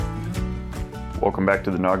Welcome back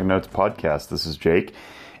to the Noggin Notes podcast. This is Jake,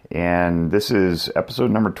 and this is episode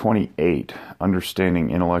number 28, Understanding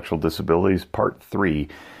Intellectual Disabilities, Part 3.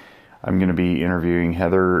 I'm going to be interviewing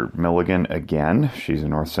Heather Milligan again. She's a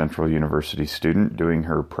North Central University student doing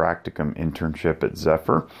her practicum internship at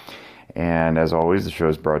Zephyr. And as always, the show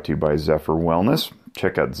is brought to you by Zephyr Wellness.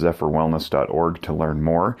 Check out zephyrwellness.org to learn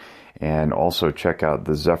more, and also check out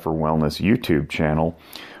the Zephyr Wellness YouTube channel,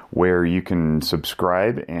 where you can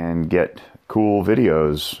subscribe and get cool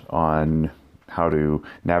videos on how to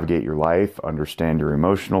navigate your life, understand your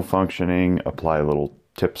emotional functioning, apply little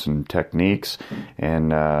tips and techniques, and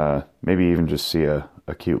maybe even just see a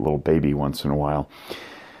cute little baby once in a while.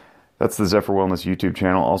 That's the Zephyr Wellness YouTube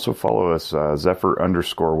channel. Also follow us,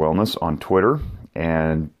 Zephyr_Wellness on Twitter,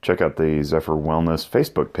 and check out the Zephyr Wellness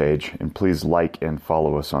Facebook page, and please like and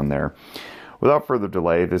follow us on there. Without further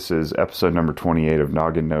delay, this is episode number 28 of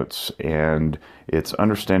Noggin Notes, and it's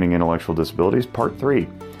Understanding Intellectual Disabilities, Part 3.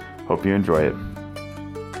 Hope you enjoy it.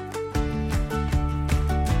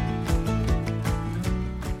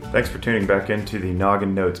 Thanks for tuning back into the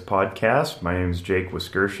Noggin Notes podcast. My name is Jake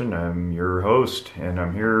Wiskerson. I'm your host, and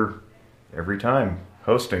I'm here every time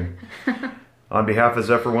hosting on behalf of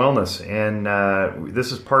Zephyr Wellness. And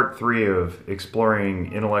this is part 3 of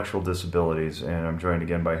exploring intellectual disabilities, and I'm joined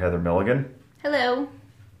again by Heather Milligan. Hello.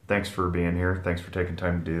 Thanks for being here. Thanks for taking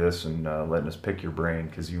time to do this and letting us pick your brain,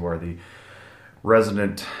 because you are the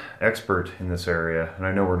resident expert in this area. And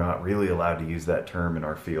I know we're not really allowed to use that term in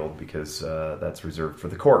our field because that's reserved for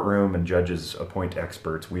the courtroom, and judges appoint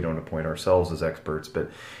experts. We don't appoint ourselves as experts,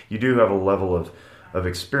 but you do have a level of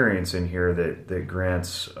experience in here that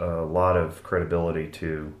grants a lot of credibility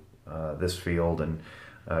to this field, and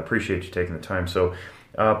I appreciate you taking the time. So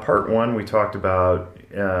part 1, we talked about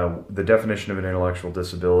the definition of an intellectual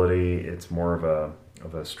disability. It's more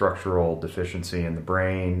of a structural deficiency in the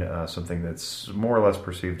brain, something that's more or less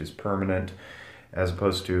perceived as permanent, as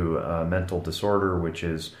opposed to mental disorder, which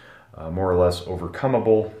is more or less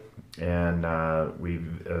overcomable. And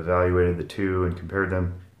we've evaluated the two and compared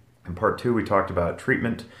them. In part 2, we talked about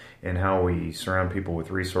treatment and how we surround people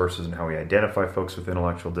with resources and how we identify folks with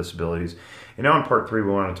intellectual disabilities. And now in part 3,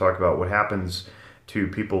 we want to talk about what happens to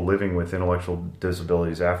people living with intellectual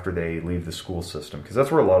disabilities after they leave the school system, because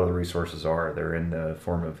that's where a lot of the resources are. They're in the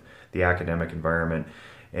form of the academic environment.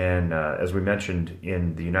 And as we mentioned,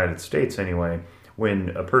 in the United States anyway,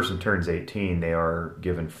 when a person turns 18, they are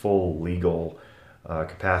given full legal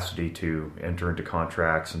capacity to enter into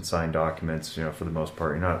contracts and sign documents. For the most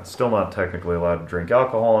part, you're still not technically allowed to drink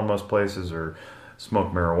alcohol in most places or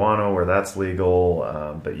smoke marijuana where that's legal,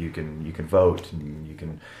 but you can vote, and you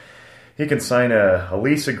can sign a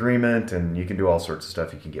lease agreement, and you can do all sorts of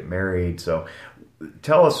stuff. You can get married. So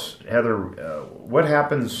tell us, Heather, what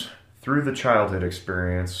happens through the childhood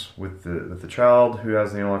experience with the child who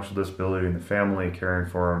has the intellectual disability and the family caring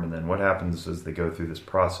for them, and then what happens as they go through this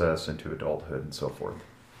process into adulthood and so forth?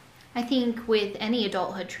 I think with any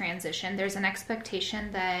adulthood transition, there's an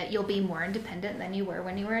expectation that you'll be more independent than you were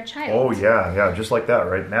when you were a child. Oh, yeah, just like that,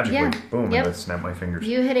 right? Magically, yeah. Boom, yep. And I snap my fingers.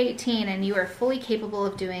 You hit 18 and you are fully capable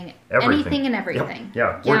of doing anything and everything.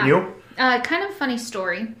 Yep. Yeah, weren't you? Kind of funny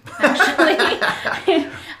story, actually.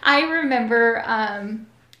 I remember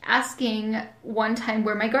asking one time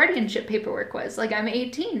where my guardianship paperwork was. Like, I'm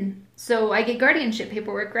 18, so I get guardianship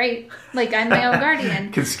paperwork, right? Like, I'm my own guardian.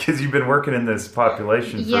 Because you've been working in this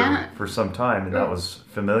population for some time, and that was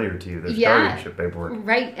familiar to you, this guardianship paperwork.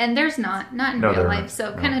 Right, and there's not in real life,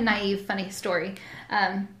 so kind of naive, funny story.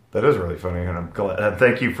 That is really funny, and I'm glad.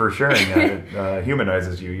 Thank you for sharing that. It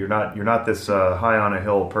humanizes you. You're not this high on a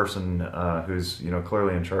hill person who's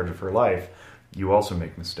clearly in charge of her life. You also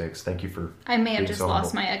make mistakes. Thank you for. I may have just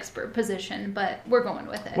lost my expert position, but we're going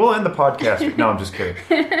with it. We'll end the podcast. No, I'm just kidding.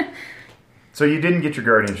 So you didn't get your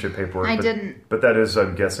guardianship paperwork. I didn't. But that is,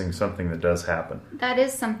 I'm guessing, something that does happen. That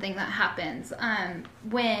is something that happens.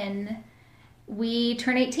 When we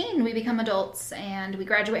turn 18, we become adults, and we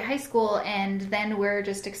graduate high school, and then we're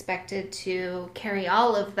just expected to carry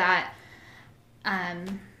all of that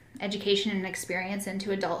education and experience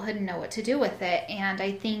into adulthood and know what to do with it. And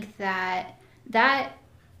I think that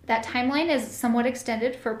timeline is somewhat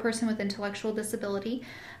extended for a person with intellectual disability.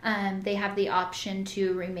 They have the option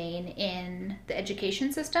to remain in the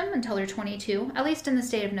education system until they're 22, at least in the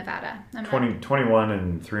state of Nevada. 21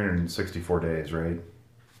 and 364 days, right?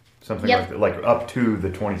 Something like up to the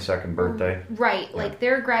 22nd birthday. Right. Yeah. Like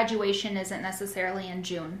their graduation isn't necessarily in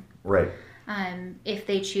June. Right. If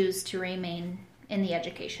they choose to remain in the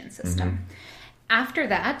education system. Mm-hmm. After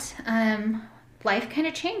that, life kind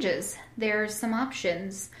of changes. There's some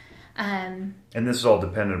options. And this is all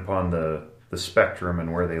dependent upon the the spectrum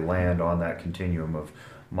and where they land on that continuum of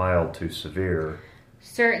mild to severe.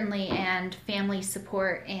 Certainly, and family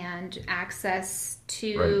support and access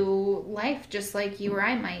to life, just like you or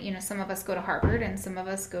I might. You know, some of us go to Harvard and some of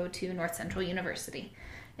us go to North Central University.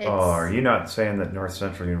 Are you not saying that North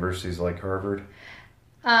Central University is like Harvard?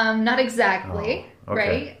 Not exactly,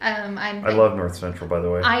 okay. right? I love North Central, by the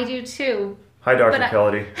way. I do too. Hi, Dr.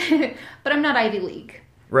 Kennedy. But I'm not Ivy League.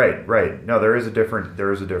 Right. No, there is a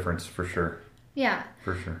difference for sure. Yeah.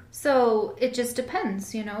 For sure. So it just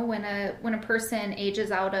depends, you know, when a person ages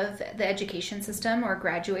out of the education system or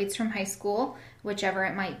graduates from high school, whichever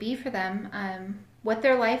it might be for them, what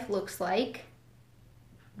their life looks like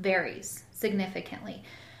varies significantly.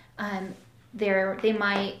 They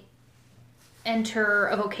might enter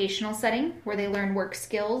a vocational setting where they learn work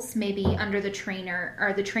skills, maybe under the trainer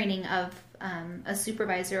or the training of a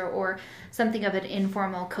supervisor or something of an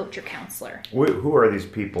informal coach or counselor. Who are these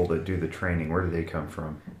people that do the training? Where do they come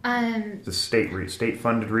from? The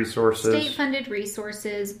state-funded resources? State-funded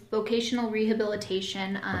resources, vocational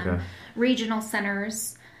rehabilitation, regional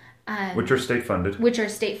centers. Which are state-funded. Which are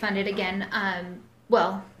state-funded, again,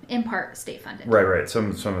 in part state-funded. Right. Some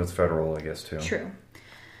of it's federal, I guess, too. True.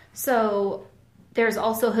 So there's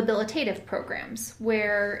also habilitative programs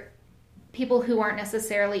where people who aren't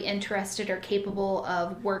necessarily interested or capable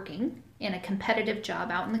of working in a competitive job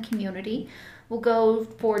out in the community will go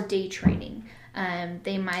for day training.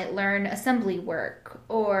 They might learn assembly work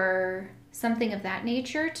or something of that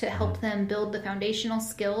nature to help them build the foundational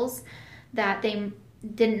skills that they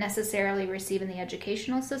didn't necessarily receive in the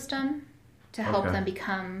educational system to help them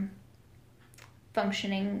become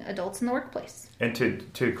functioning adults in the workplace. And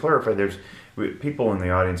to clarify, there's people in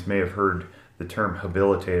the audience may have heard the term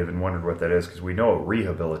habilitative and wondered what that is, because we know what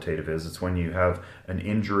rehabilitative is. It's when you have an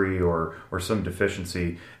injury or some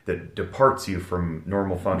deficiency that departs you from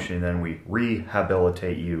normal functioning, then we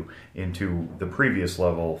rehabilitate you into the previous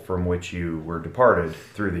level from which you were departed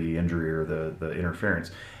through the injury or the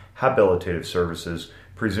interference. Habilitative services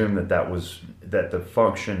presume that the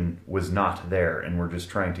function was not there, and we're just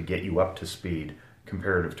trying to get you up to speed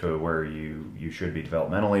comparative to where you should be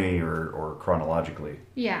developmentally or chronologically.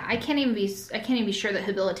 Yeah, I can't even be sure that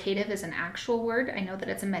habilitative is an actual word. I know that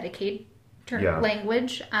it's a Medicaid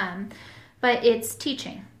language, but it's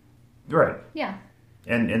teaching. Right. Yeah.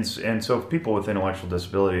 And so if people with intellectual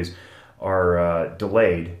disabilities are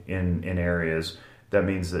delayed in areas, that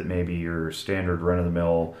means that maybe your standard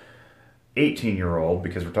run-of-the-mill 18-year-old,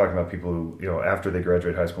 because we're talking about people who, after they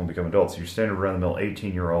graduate high school and become adults, your standard run-of-the-mill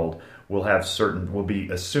 18-year-old will be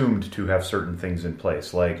assumed to have certain things in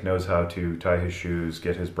place, like knows how to tie his shoes,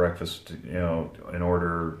 get his breakfast, in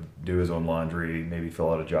order, do his own laundry, maybe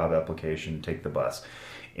fill out a job application, take the bus.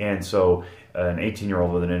 And so an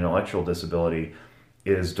 18-year-old with an intellectual disability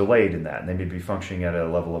is delayed in that, and they may be functioning at a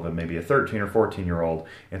level of maybe a 13 or 14-year-old,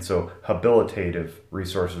 and so habilitative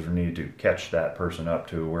resources are needed to catch that person up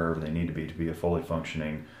to wherever they need to be a fully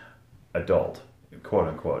functioning adult, quote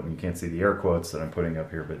unquote. And you can't see the air quotes that I'm putting up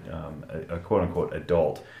here, but a quote unquote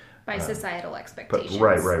adult by societal expectations.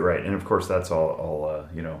 Right, and of course that's all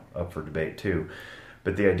up for debate too.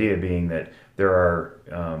 But the idea being that there are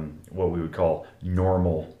what we would call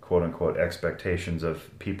normal, quote unquote, expectations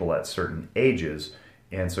of people at certain ages.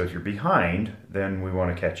 And so if you're behind, then we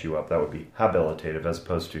want to catch you up. That would be habilitative, as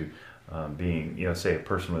opposed to being, say a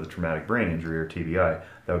person with a traumatic brain injury or TBI.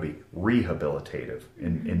 That would be rehabilitative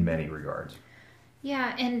in many regards.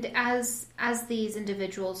 Yeah, and as these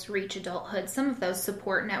individuals reach adulthood, some of those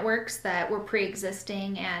support networks that were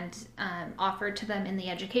pre-existing and offered to them in the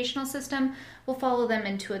educational system will follow them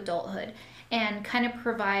into adulthood and kind of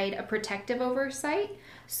provide a protective oversight.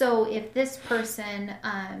 So if this person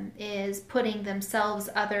is putting themselves,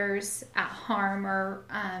 others at harm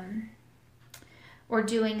or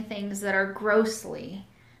doing things that are grossly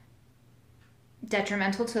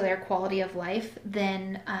detrimental to their quality of life,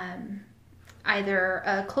 then either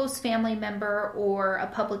a close family member or a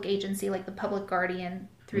public agency like the public guardian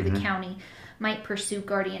through the county might pursue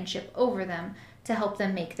guardianship over them to help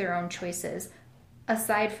them make their own choices.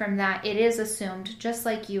 Aside from that, it is assumed, just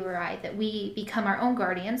like you or I, that we become our own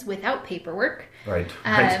guardians without paperwork right.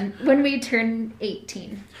 When we turn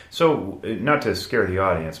 18. So, not to scare the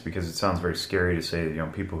audience, because it sounds very scary to say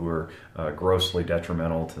that people who are grossly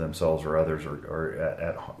detrimental to themselves or others or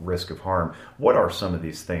at risk of harm. What are some of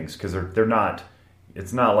these things? Because they're not.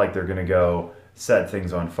 It's not like they're going to go set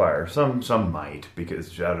things on fire. Some might,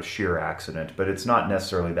 because out of sheer accident, but it's not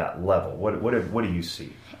necessarily that level. What do you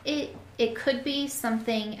see? It could be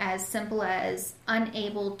something as simple as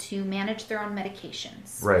unable to manage their own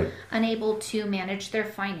medications, right? Unable to manage their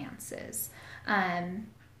finances,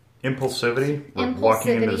 Impulsivity?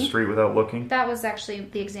 Walking into the Impulsivity. street without looking? That was actually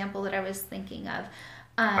the example that I was thinking of.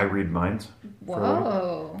 I read minds.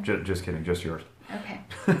 Whoa. Just kidding, just yours.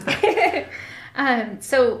 Okay.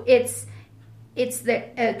 So it's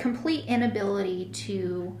a complete inability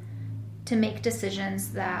to make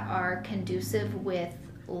decisions that are conducive with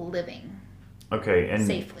living Okay, and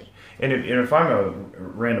safely. And if I'm a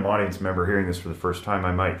random audience member hearing this for the first time,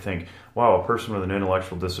 I might think, wow, a person with an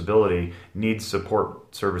intellectual disability needs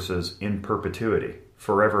support services in perpetuity,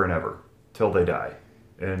 forever and ever, till they die,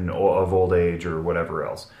 of old age or whatever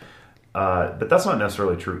else. But that's not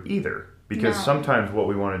necessarily true either, because No. sometimes what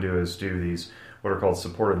we want to do is do these what are called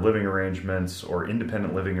supported living arrangements or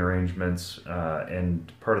independent living arrangements,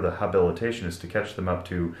 and part of the habilitation is to catch them up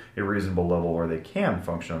to a reasonable level where they can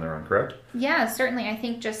function on their own, correct? Yeah, certainly. I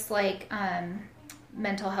think just like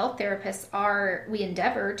mental health therapists we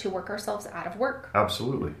endeavor to work ourselves out of work.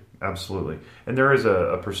 Absolutely. And there is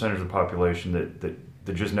a percentage of the population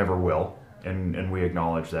that just never will, and we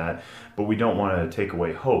acknowledge that. But we don't want to take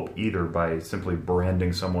away hope either by simply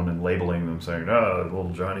branding someone and labeling them, saying, oh, little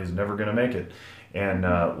Johnny's never going to make it. And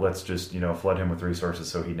let's just, flood him with resources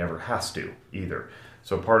so he never has to either.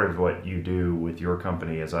 So part of what you do with your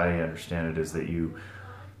company, as I understand it, is that you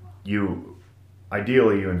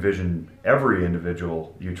ideally you envision every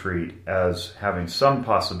individual you treat as having some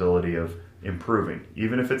possibility of improving,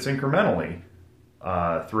 even if it's incrementally,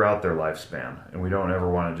 throughout their lifespan. And we don't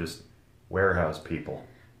ever want to just warehouse people.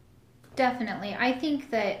 Definitely. I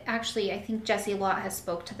think Jesse Lott has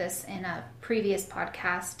spoke to this in a previous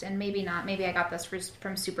podcast, and maybe not. Maybe I got this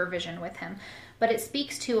from supervision with him. But it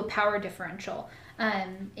speaks to a power differential.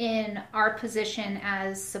 In our position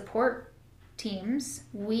as support teams,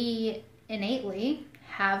 we innately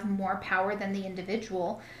have more power than the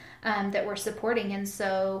individual that we're supporting. And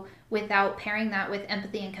so without pairing that with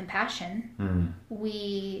empathy and compassion,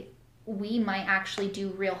 we might actually do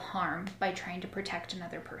real harm by trying to protect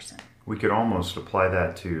another person. We could almost apply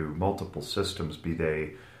that to multiple systems, be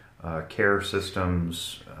they care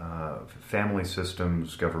systems, family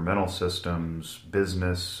systems, governmental systems,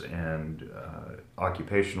 business and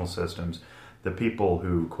occupational systems. The people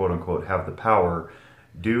who, quote unquote, have the power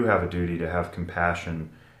do have a duty to have compassion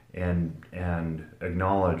and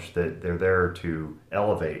acknowledge that they're there to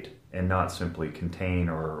elevate and not simply contain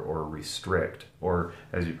or restrict, or,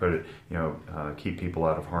 as you put it, keep people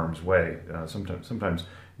out of harm's way. Sometimes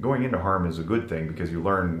going into harm is a good thing because you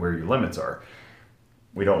learn where your limits are.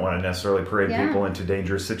 We don't want to necessarily parade people into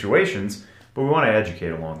dangerous situations, but we want to educate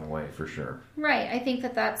along the way for sure. Right. I think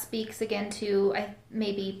that speaks again to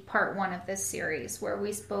maybe part one of this series where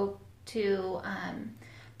we spoke to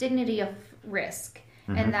dignity of risk.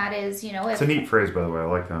 Mm-hmm. And that is, it's a neat phrase, by the way. I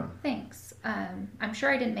like that. Thanks. I'm sure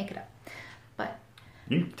I didn't make it up, but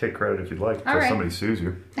you can take credit if you'd like until somebody sues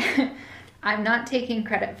you. I'm not taking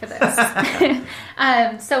credit for this.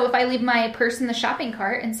 So if I leave my purse in the shopping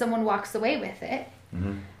cart and someone walks away with it,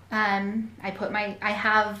 I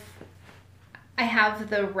have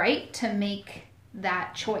the right to make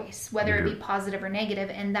that choice, whether it be positive or negative,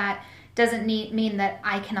 and that doesn't mean that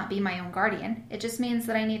I cannot be my own guardian. It just means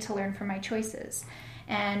that I need to learn from my choices.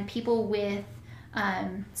 And people with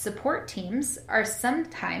support teams are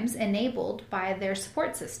sometimes enabled by their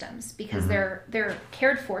support systems because they're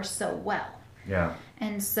cared for so well. Yeah.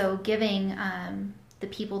 And so giving the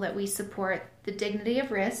people that we support the dignity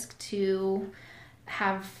of risk to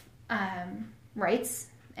have rights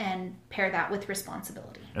and pair that with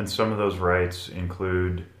responsibility. And some of those rights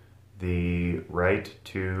include the right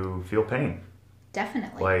to feel pain.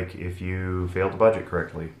 Definitely. Like if you fail to budget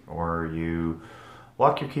correctly, or you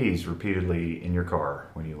lock your keys repeatedly in your car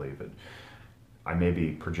when you leave it. I may be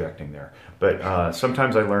projecting there, but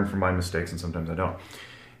sometimes I learn from my mistakes and sometimes I don't.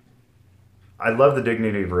 I love the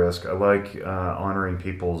dignity of risk. I like honoring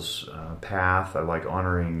people's path. I like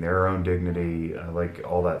honoring their own dignity. I like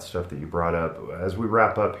all that stuff that you brought up. As we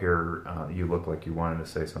wrap up here, you look like you wanted to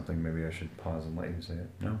say something. Maybe I should pause and let you say it.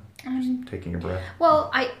 No? Just taking a breath.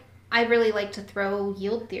 Well, I really like to throw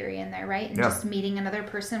yield theory in there, right? And just meeting another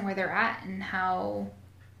person where they're at and how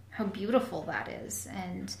beautiful that is.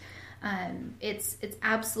 And it's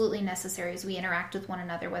absolutely necessary as we interact with one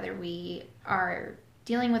another, whether we are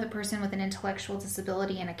dealing with a person with an intellectual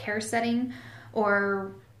disability in a care setting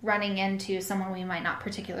or running into someone we might not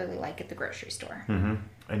particularly like at the grocery store. Mm-hmm.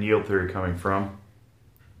 And yield theory coming from?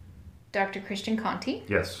 Dr. Christian Conti.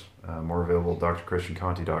 Yes. More available at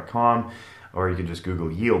drchristianconti.com, or you can just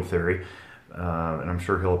Google yield theory. And I'm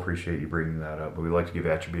sure he'll appreciate you bringing that up. But we like to give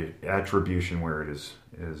attribution where it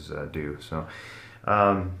is due. So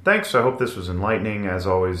Thanks. I hope this was enlightening. As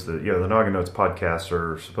always, the Noggin Notes podcasts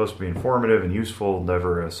are supposed to be informative and useful,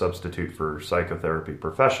 never a substitute for psychotherapy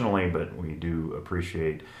professionally, but we do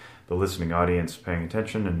appreciate the listening audience paying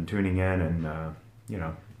attention and tuning in and,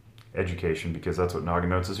 education, because that's what Noggin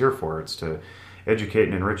Notes is here for. It's to educate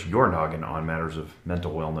and enrich your noggin on matters of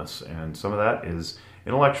mental wellness, and some of that is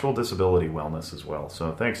intellectual disability wellness as well.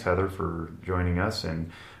 So thanks, Heather, for joining us, and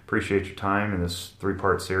appreciate your time in this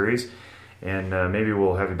 3-part series. And maybe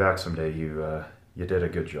we'll have you back someday. You did a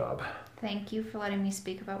good job. Thank you for letting me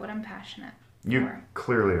speak about what I'm passionate You for.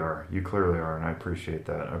 clearly are. You clearly are, and I appreciate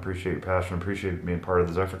that. I appreciate your passion. I appreciate being part of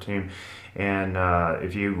the Zephyr team. And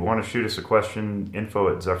if you want to shoot us a question,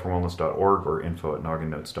 info@zephyrwellness.org or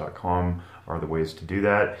info@nogginnotes.com are the ways to do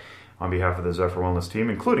that. On behalf of the Zephyr Wellness team,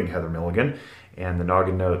 including Heather Milligan and the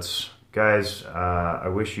Noggin Notes guys, I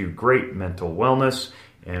wish you great mental wellness,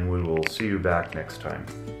 and we will see you back next time.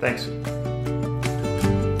 Thanks.